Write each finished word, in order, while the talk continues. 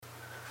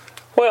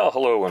Well,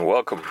 hello and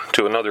welcome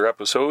to another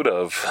episode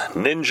of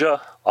Ninja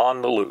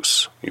on the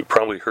Loose. You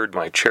probably heard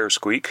my chair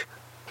squeak.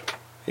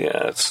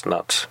 Yeah, it's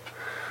nuts.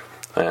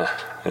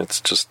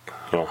 It's just,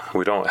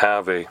 we don't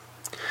have a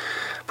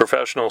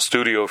professional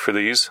studio for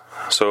these,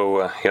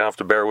 so you have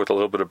to bear with a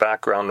little bit of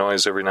background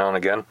noise every now and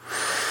again.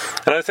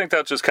 And I think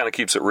that just kind of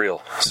keeps it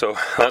real. So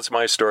that's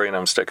my story and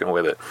I'm sticking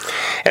with it.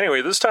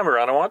 Anyway, this time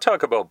around I want to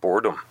talk about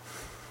boredom.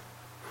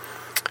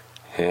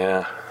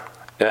 Yeah,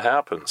 it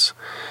happens.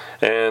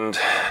 And,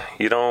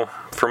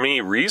 for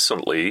me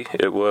recently,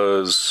 I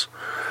was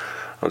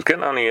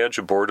getting on the edge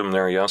of boredom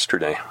there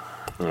yesterday.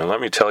 And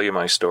let me tell you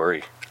my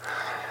story.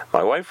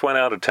 My wife went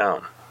out of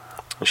town.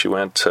 She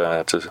went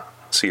to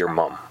see her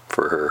mom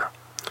for her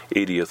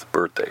 80th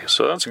birthday.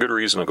 So that's a good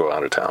reason to go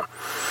out of town.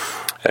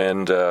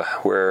 And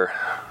where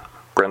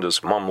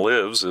Brenda's mom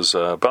lives is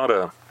about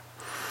a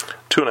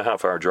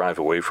 2.5 hour drive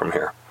away from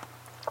here.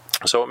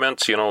 So it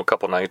meant, a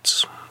couple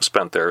nights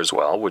spent there as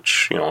well,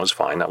 which, is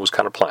fine. That was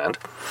kind of planned.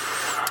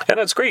 And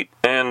that's great.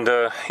 And,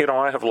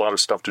 I have a lot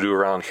of stuff to do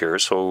around here.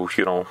 So,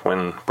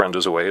 when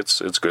Brenda's away, it's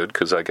good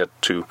because I get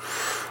to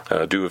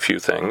do a few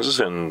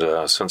things. And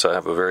since I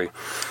have a very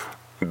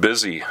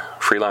busy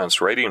freelance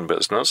writing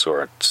business,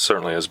 or it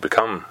certainly has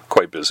become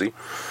quite busy,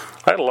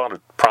 I had a lot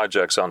of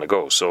projects on the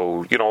go.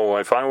 So,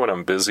 I find when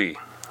I'm busy,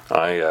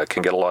 I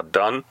can get a lot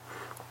done.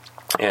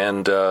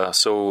 And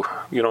so,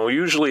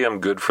 usually I'm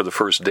good for the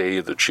first day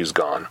that she's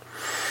gone.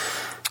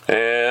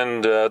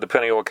 And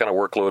depending on what kind of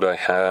workload I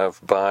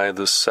have, by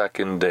the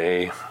second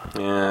day,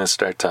 I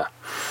start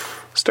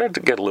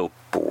to get a little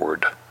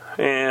bored.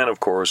 And,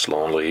 of course,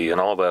 lonely and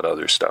all that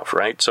other stuff,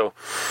 right? So,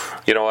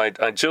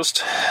 I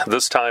just,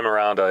 this time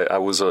around, I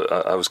was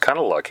kind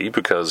of lucky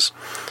because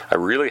I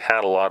really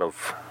had a lot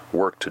of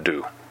work to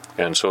do.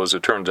 And so, as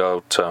it turned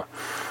out,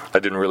 I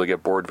didn't really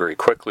get bored very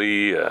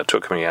quickly. It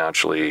took me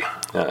actually,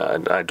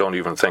 I don't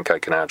even think I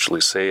can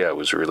actually say I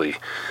was really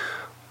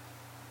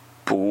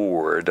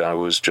bored. I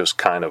was just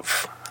kind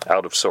of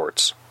out of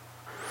sorts.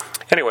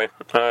 Anyway,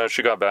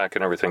 she got back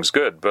and everything's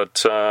good.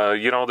 But,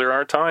 there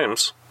are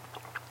times,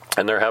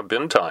 and there have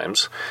been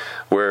times,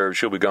 where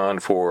she'll be gone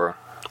for,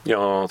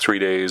 3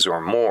 days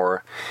or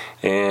more.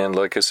 And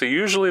like I say,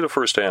 usually the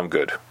first day I'm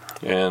good.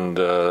 And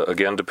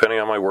again, depending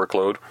on my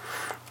workload,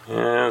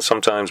 and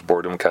sometimes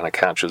boredom kind of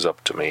catches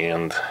up to me,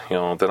 and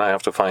then I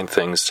have to find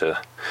things to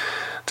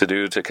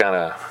do to kind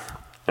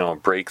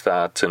of break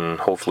that and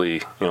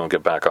hopefully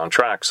get back on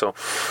track. So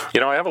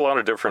I have a lot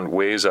of different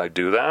ways I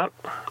do that,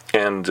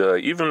 and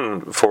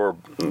even for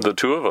the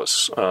two of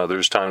us,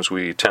 there's times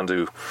we tend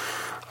to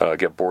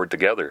get bored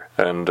together.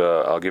 And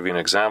I'll give you an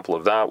example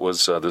of that.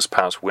 Was this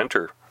past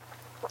winter.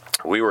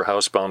 We were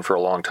housebound for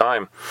a long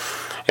time,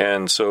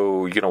 and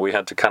so, we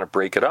had to kind of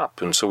break it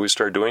up, and so we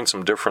started doing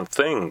some different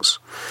things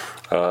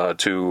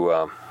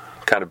to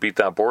kind of beat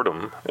that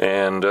boredom,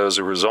 and as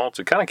a result,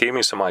 it kind of gave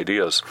me some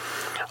ideas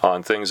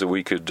on things that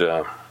we could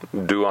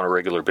do on a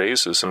regular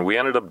basis, and we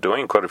ended up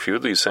doing quite a few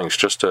of these things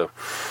just to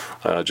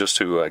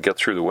get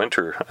through the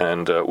winter,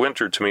 and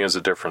winter to me is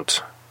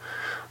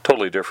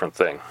totally different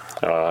thing.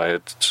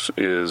 It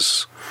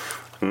is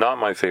not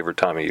my favorite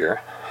time of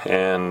year,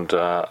 and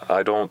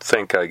I don't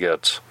think I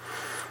get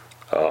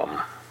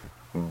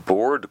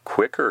bored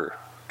quicker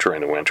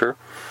during the winter.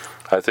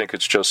 I think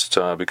it's just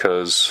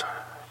because,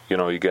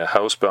 you get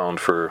housebound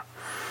for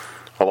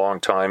a long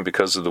time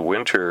because of the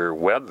winter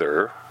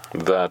weather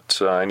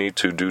that I need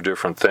to do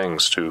different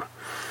things to,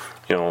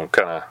 kind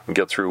of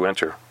get through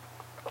winter.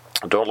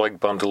 I don't like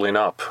bundling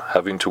up,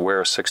 having to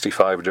wear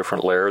 65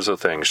 different layers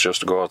of things just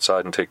to go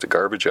outside and take the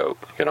garbage out,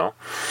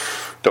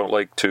 Don't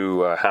like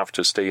to have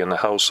to stay in the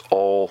house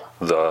all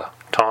the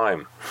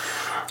time.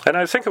 And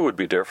I think it would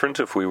be different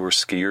if we were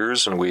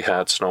skiers and we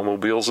had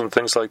snowmobiles and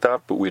things like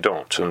that, but we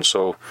don't. And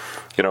so,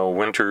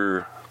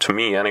 winter, to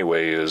me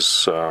anyway,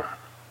 is, where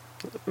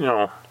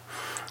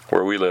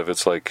we live,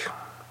 it's like,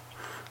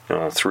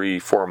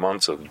 3-4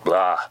 months of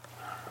blah.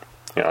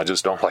 I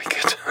just don't like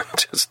it.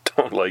 Just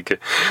don't like it.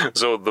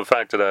 So the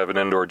fact that I have an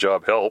indoor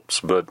job helps,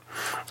 but,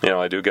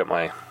 I do get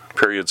my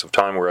periods of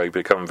time where I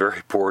become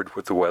very bored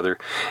with the weather,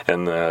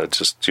 and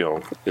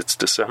it's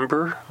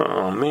December.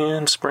 Oh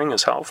man, spring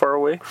is how far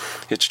away?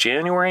 It's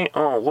January.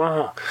 Oh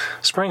wow,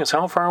 spring is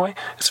how far away?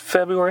 It's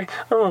February.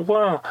 Oh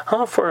wow,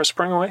 how far is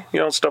spring away?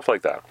 Stuff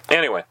like that.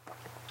 Anyway,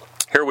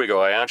 here we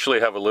go. I actually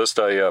have a list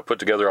I put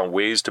together on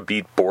ways to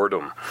beat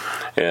boredom.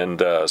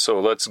 And so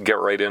let's get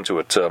right into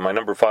it. My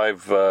number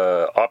 5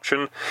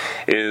 option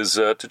is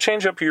to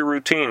change up your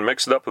routine,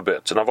 mix it up a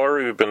bit. And I've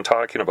already been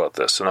talking about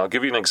this, and I'll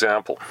give you an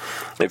example.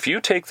 If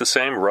you take the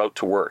same route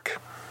to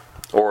work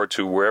or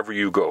to wherever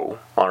you go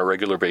on a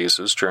regular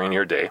basis during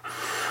your day,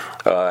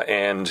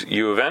 and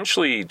you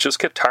eventually just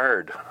get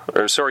tired,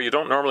 you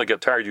don't normally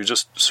get tired, you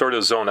just sort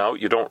of zone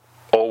out, you don't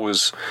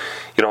always,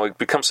 it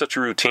becomes such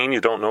a routine,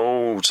 you don't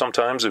know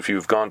sometimes if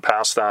you've gone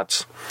past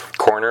that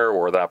corner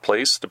or that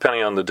place,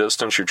 depending on the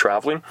distance you're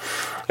traveling.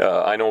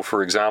 I know,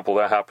 for example,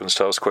 that happens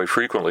to us quite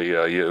frequently.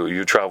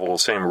 You travel the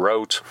same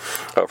route.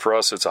 For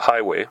us, it's a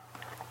highway.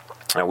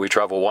 We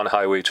travel one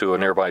highway to a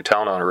nearby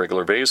town on a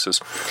regular basis,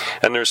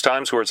 and there's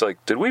times where it's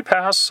like, did we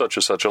pass such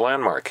a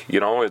landmark?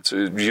 You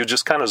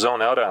just kind of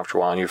zone out after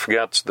a while, and you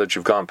forget that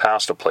you've gone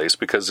past a place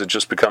because it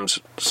just becomes,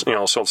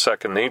 so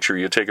second nature.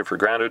 You take it for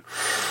granted.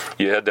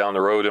 You head down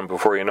the road, and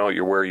before you know it,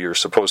 you're where you're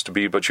supposed to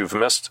be, but you've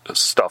missed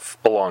stuff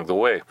along the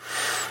way.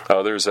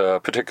 There's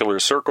a particular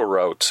circle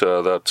route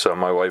that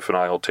my wife and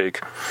I will take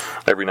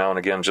every now and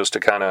again just to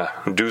kind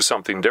of do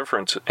something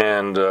different,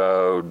 and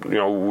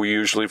we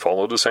usually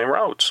follow the same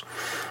routes.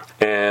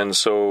 And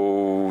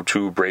so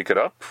to break it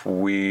up,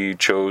 we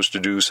chose to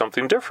do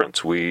something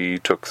different. We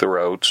took the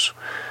routes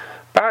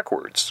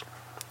backwards.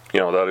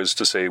 That is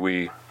to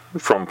say,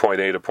 from point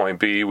A to point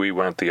B, we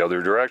went the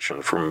other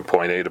direction, from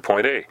point A to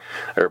point A,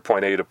 or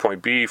point A to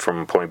point B,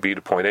 from point B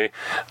to point A.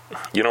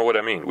 You know what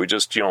I mean? We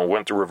just,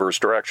 went the reverse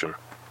direction.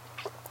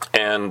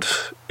 And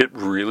it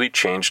really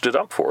changed it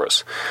up for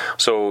us.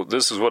 So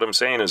this is what I'm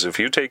saying is, if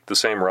you take the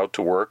same route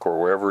to work or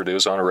wherever it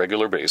is on a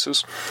regular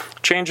basis,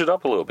 change it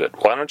up a little bit.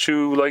 Why don't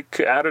you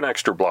add an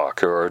extra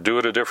block or do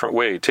it a different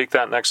way? Take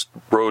that next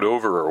road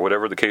over or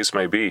whatever the case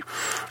may be,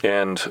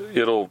 and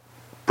it'll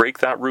break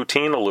that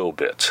routine a little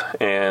bit,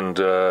 and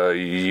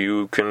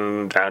you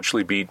can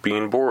actually beat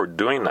being bored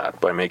doing that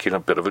by making a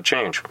bit of a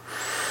change.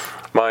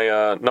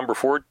 My number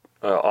 4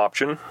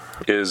 option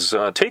is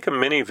take a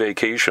mini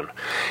vacation.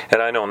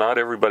 And I know not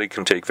everybody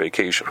can take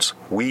vacations.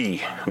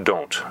 We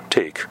don't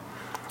take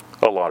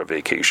a lot of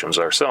vacations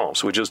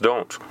ourselves. We just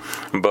don't.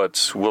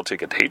 But we'll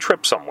take a day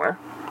trip somewhere.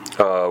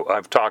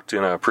 I've talked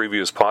in a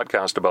previous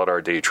podcast about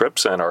our day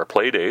trips and our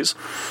play days.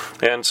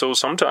 And so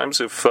sometimes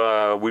if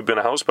we've been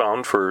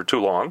housebound for too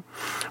long,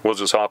 we'll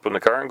just hop in the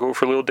car and go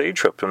for a little day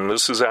trip. And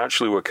this is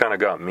actually what kind of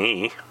got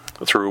me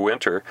through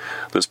winter,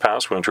 this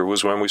past winter,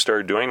 was when we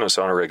started doing this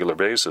on a regular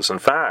basis. In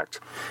fact,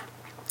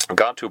 it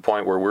got to a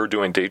point where we're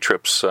doing day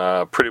trips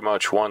pretty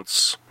much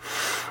once.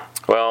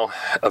 Well,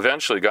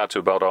 eventually got to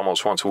about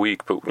almost once a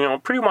week, but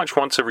pretty much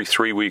once every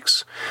 3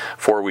 weeks,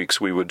 4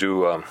 weeks, we would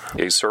do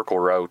a circle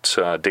route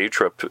day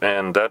trip,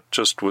 and that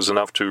just was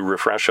enough to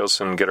refresh us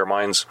and get our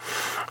minds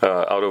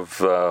out of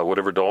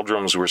whatever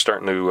doldrums we're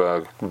starting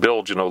to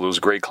build. Those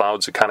gray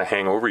clouds that kind of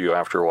hang over you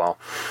after a while.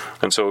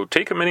 And so,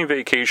 take a mini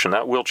vacation.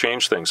 That will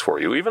change things for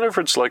you, even if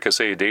it's like I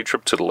say, a day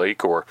trip to the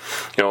lake, or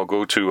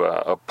go to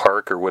a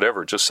park or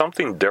whatever. Just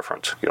something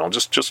different.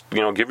 Just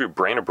give your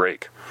brain a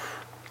break.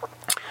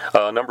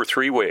 Number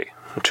 3 way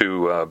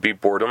to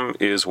beat boredom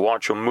is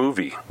watch a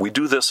movie. We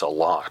do this a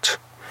lot.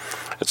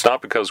 It's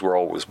not because we're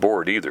always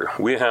bored either.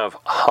 We have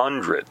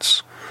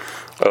hundreds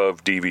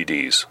of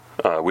DVDs.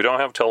 We don't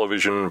have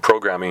television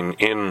programming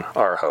in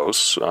our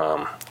house.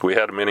 We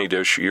had a mini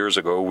dish years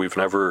ago. We've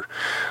never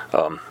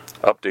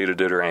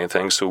updated it or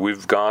anything, so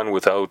we've gone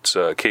without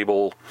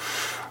cable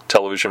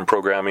television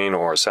programming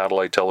or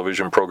satellite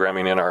television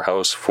programming in our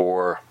house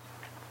for,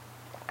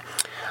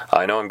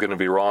 I know I'm going to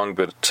be wrong,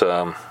 but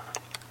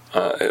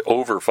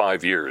over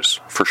 5 years,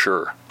 for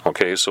sure.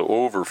 Okay, so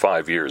over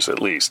 5 years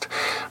at least.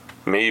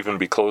 May even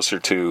be closer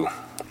to,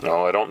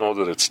 I don't know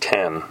that it's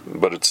 10,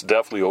 but it's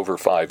definitely over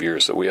 5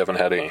 years that we haven't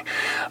had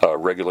a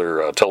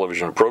regular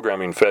television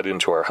programming fed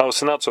into our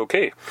house, and that's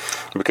okay.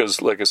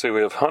 Because, like I say, we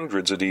have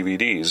hundreds of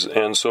DVDs,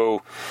 and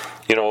so,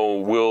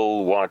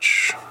 we'll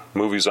watch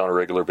movies on a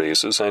regular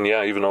basis, and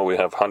yeah, even though we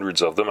have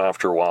hundreds of them,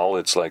 after a while,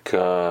 it's like,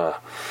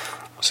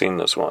 seen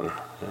this one.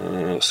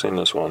 Seen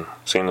this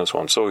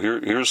one. So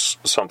here's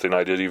something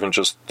I did even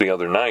just the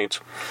other night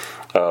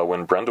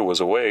when Brenda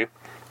was away.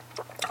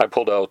 I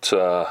pulled out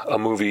a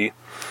movie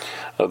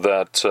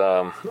that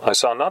I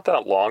saw not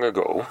that long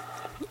ago.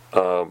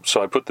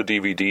 So I put the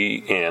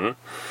DVD in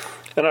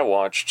and I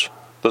watched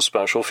the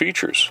special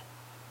features.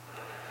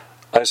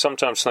 I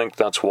sometimes think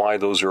that's why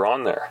those are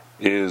on there,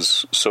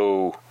 is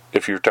so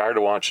if you're tired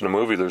of watching a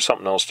movie, there's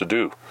something else to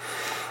do.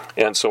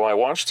 And so I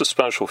watched the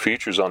special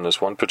features on this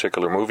one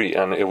particular movie,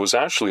 and it was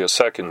actually a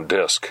second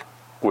disc,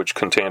 which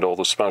contained all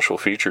the special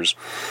features.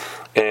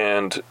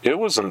 And it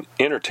was an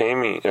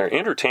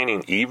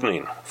entertaining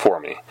evening for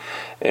me.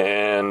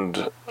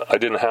 And I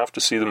didn't have to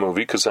see the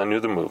movie because I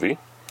knew the movie,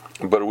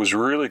 but it was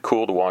really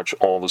cool to watch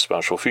all the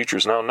special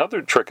features. Now,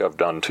 another trick I've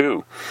done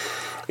too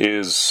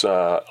is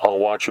I'll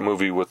watch a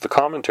movie with the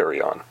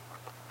commentary on,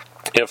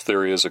 if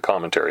there is a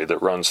commentary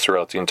that runs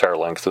throughout the entire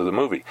length of the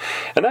movie.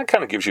 And that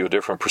kind of gives you a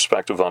different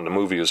perspective on the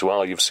movie as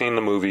well. You've seen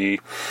the movie,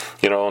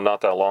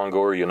 not that long ago,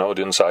 or you know it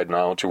inside and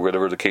out, or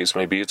whatever the case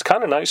may be. It's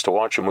kind of nice to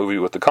watch a movie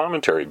with the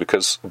commentary,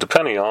 because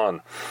depending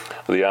on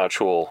the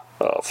actual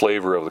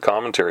flavor of the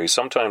commentary,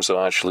 sometimes they'll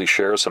actually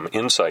share some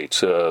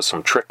insights,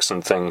 some tricks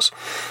and things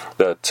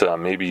that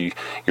maybe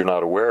you're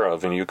not aware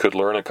of, and you could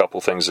learn a couple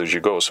things as you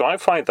go. So I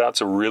find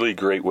that's a really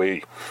great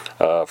way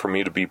for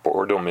me to beat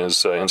boredom,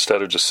 is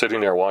instead of just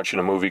sitting there watching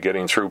a movie,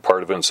 getting through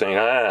part of it and saying,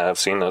 I've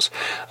seen this,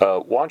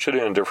 watch it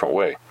in a different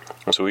way.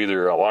 So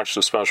either watch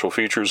the special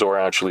features or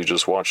actually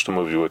just watch the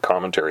movie with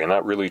commentary, and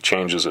that really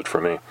changes it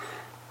for me.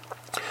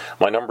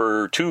 My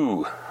number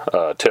 2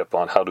 tip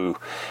on how to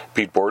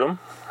beat boredom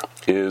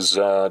is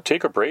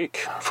take a break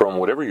from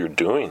whatever you're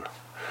doing.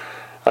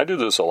 I do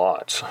this a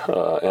lot,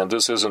 and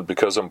this isn't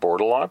because I'm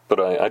bored a lot, but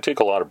I take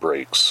a lot of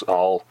breaks.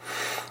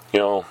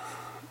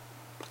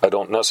 I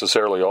don't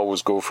necessarily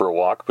always go for a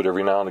walk, but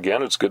every now and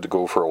again it's good to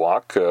go for a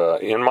walk.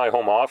 In my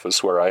home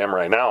office, where I am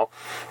right now,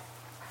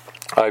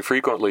 I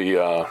frequently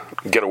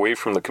get away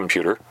from the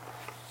computer.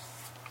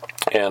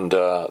 And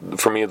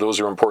for me, those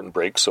are important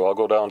breaks, so I'll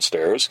go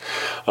downstairs,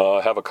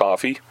 have a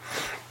coffee,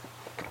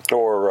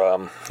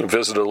 or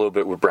visit a little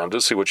bit with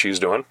Brenda, see what she's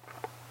doing.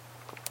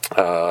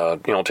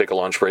 Take a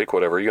lunch break,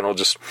 whatever,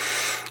 just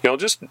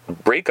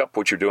break up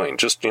what you're doing.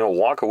 Just,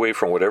 walk away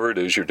from whatever it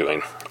is you're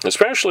doing,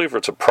 especially if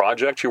it's a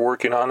project you're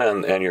working on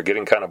and you're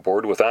getting kind of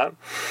bored with that.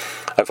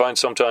 I find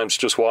sometimes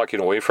just walking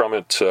away from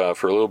it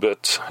for a little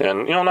bit,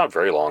 and, not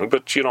very long,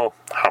 but,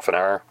 half an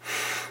hour,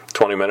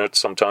 20 minutes,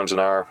 sometimes an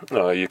hour,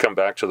 you come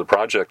back to the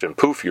project and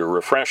poof, you're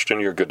refreshed and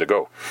you're good to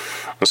go.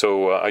 And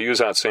so I use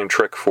that same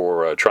trick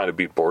for trying to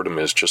beat boredom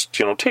is just,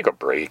 take a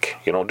break,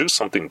 do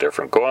something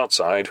different. Go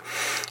outside,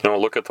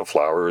 look at the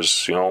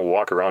flowers,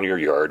 walk around your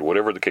yard,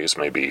 whatever the case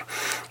may be.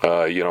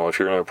 If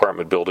you're in an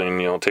apartment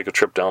building, take a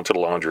trip down to the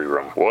laundry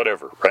room,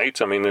 whatever,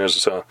 right? I mean,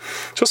 there's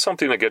just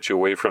something to get you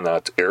away from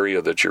that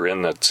area that you're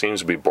in that seems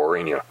to be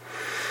boring you.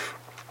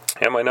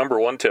 And my number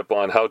one tip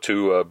on how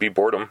to beat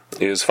boredom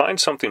is find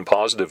something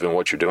positive in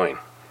what you're doing.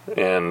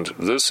 And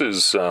this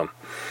is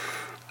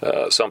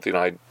something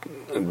I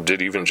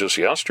did even just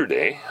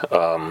yesterday.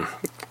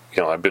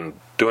 I've been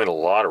doing a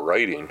lot of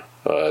writing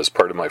as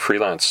part of my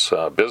freelance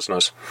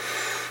business.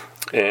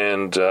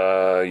 And,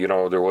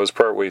 there was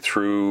partway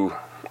through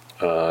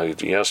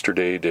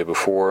yesterday, day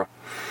before,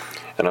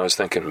 and I was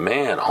thinking,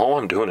 man, all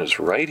I'm doing is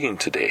writing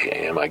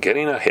today. Am I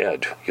getting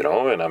ahead?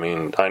 And I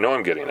mean, I know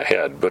I'm getting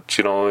ahead, but,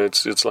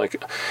 it's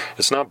like,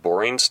 it's not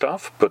boring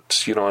stuff,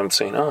 but, I'm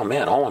saying, oh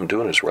man, all I'm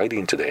doing is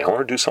writing today. I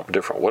want to do something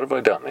different. What have I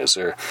done?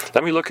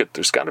 Let me look at,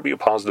 there's got to be a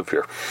positive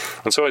here.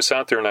 And so I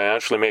sat there and I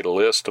actually made a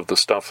list of the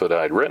stuff that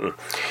I'd written.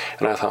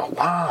 And I thought,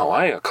 wow,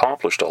 I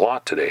accomplished a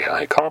lot today.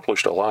 I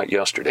accomplished a lot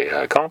yesterday.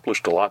 I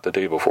accomplished a lot the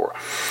day before.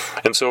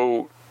 And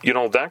so,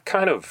 that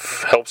kind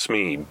of helps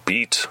me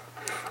beat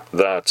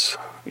that,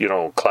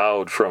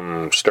 cloud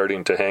from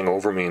starting to hang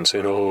over me and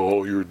saying, oh,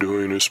 all you're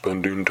doing is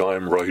spending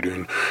time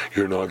writing,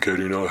 you're not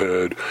getting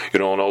ahead,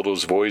 and all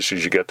those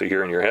voices you get to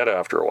hear in your head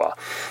after a while.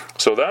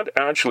 So that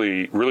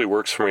actually really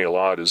works for me a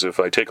lot, is if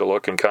I take a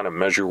look and kind of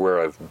measure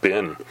where I've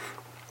been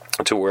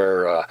to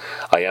where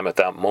I am at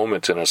that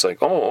moment, and it's like,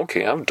 oh,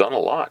 okay, I've done a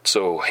lot,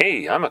 so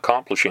hey, I'm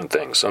accomplishing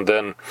things. And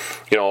then,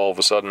 all of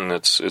a sudden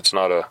it's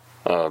not a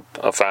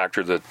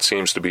factor that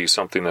seems to be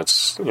something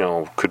that's,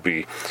 could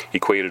be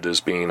equated as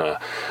being a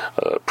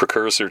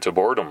precursor to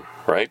boredom,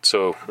 right?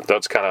 So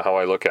that's kind of how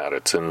I look at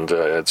it. And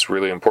it's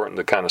really important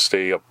to kind of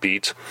stay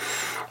upbeat,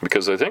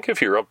 because I think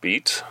if you're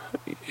upbeat,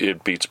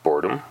 it beats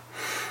boredom.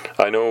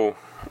 I know,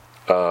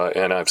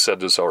 and I've said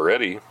this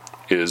already,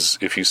 is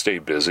if you stay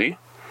busy,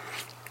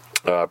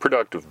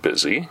 productive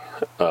busy,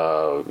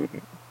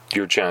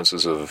 your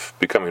chances of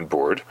becoming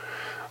bored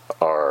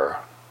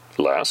are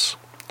less.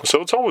 So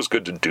it's always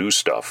good to do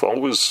stuff.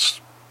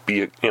 Always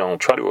be,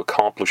 try to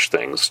accomplish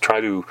things.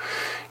 Try to,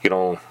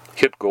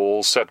 hit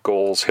goals, set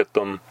goals, hit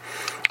them,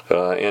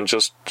 and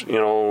just,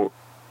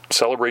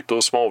 celebrate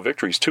those small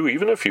victories too.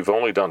 Even if you've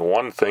only done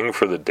one thing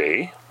for the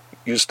day,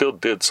 you still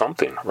did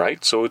something,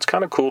 right? So it's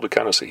kind of cool to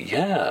kind of say,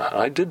 yeah,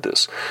 I did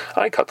this.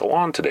 I cut the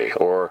lawn today,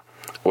 or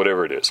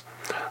whatever it is.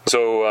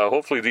 So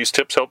hopefully these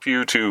tips help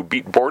you to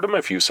beat boredom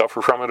if you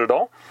suffer from it at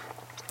all.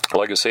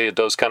 Like I say, it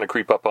does kind of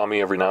creep up on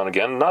me every now and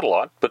again. Not a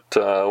lot, but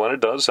when it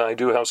does, I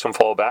do have some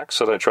fallbacks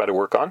that I try to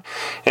work on,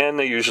 and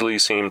they usually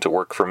seem to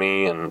work for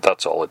me, and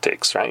that's all it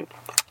takes, right?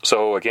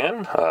 So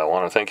again, I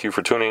want to thank you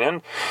for tuning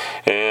in,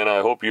 and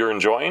I hope you're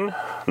enjoying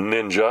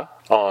Ninja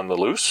on the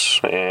Loose,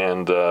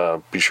 and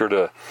be sure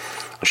to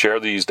share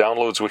these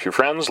downloads with your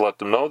friends. Let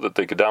them know that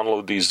they could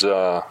download these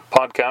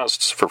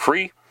podcasts for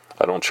free.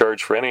 I don't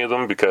charge for any of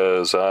them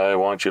because I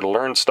want you to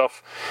learn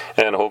stuff,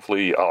 and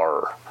hopefully you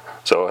are.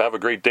 So have a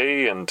great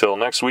day. Until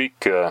next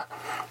week,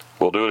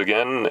 we'll do it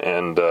again.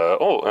 And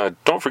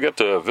don't forget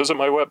to visit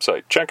my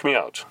website. Check me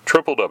out,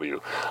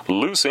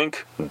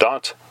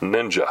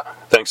 www.looseinc.ninja.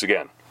 Thanks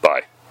again.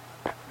 Bye.